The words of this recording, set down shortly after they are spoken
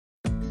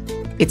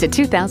It's a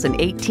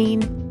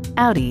 2018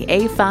 Audi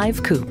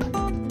A5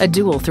 Coupe. A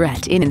dual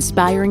threat in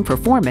inspiring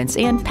performance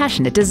and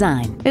passionate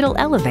design. It'll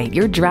elevate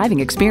your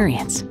driving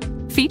experience.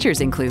 Features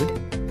include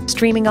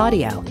streaming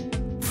audio,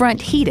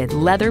 front heated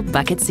leather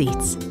bucket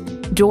seats,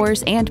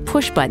 doors and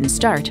push-button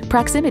start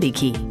proximity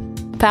key,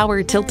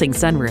 power tilting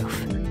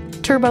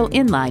sunroof, turbo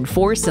inline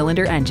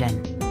 4-cylinder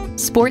engine,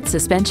 sport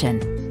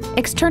suspension,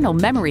 external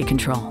memory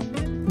control,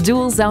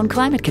 dual zone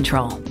climate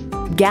control,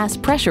 gas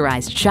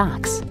pressurized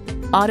shocks,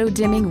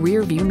 auto-dimming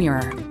rear view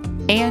mirror,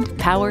 and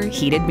power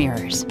heated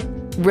mirrors.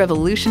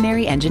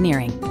 Revolutionary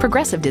engineering,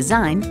 progressive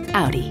design,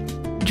 Audi.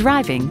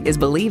 Driving is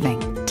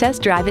believing.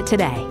 Test drive it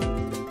today.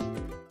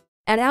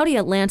 At Audi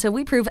Atlanta,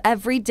 we prove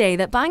every day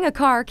that buying a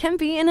car can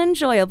be an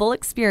enjoyable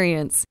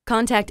experience.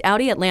 Contact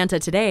Audi Atlanta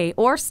today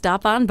or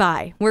stop on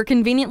by. We're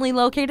conveniently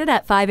located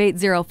at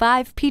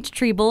 5805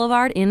 Peachtree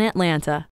Boulevard in Atlanta.